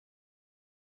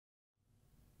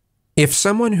If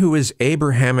someone who is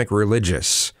Abrahamic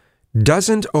religious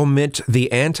doesn't omit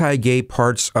the anti-gay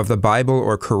parts of the Bible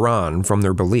or Quran from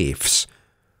their beliefs,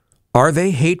 are they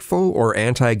hateful or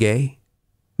anti-gay?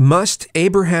 Must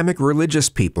Abrahamic religious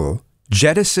people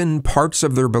jettison parts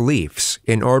of their beliefs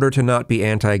in order to not be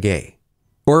anti-gay?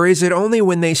 Or is it only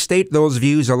when they state those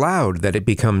views aloud that it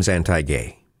becomes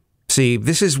anti-gay? See,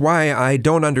 this is why I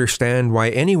don't understand why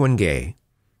anyone gay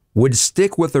would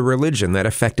stick with a religion that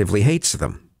effectively hates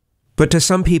them. But to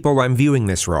some people, I'm viewing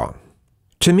this wrong.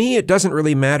 To me, it doesn't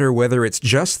really matter whether it's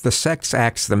just the sex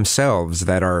acts themselves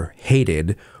that are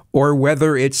hated, or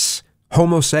whether it's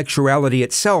homosexuality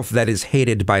itself that is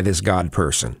hated by this God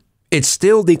person. It's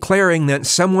still declaring that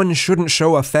someone shouldn't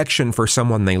show affection for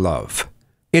someone they love.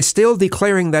 It's still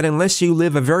declaring that unless you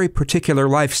live a very particular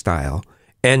lifestyle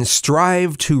and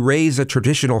strive to raise a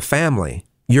traditional family,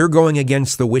 you're going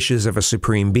against the wishes of a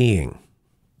supreme being.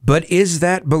 But is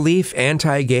that belief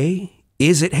anti-gay?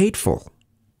 Is it hateful?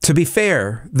 To be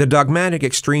fair, the dogmatic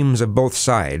extremes of both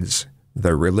sides,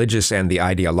 the religious and the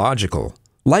ideological,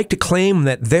 like to claim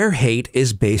that their hate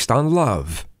is based on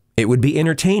love. It would be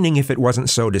entertaining if it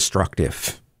wasn't so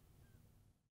destructive.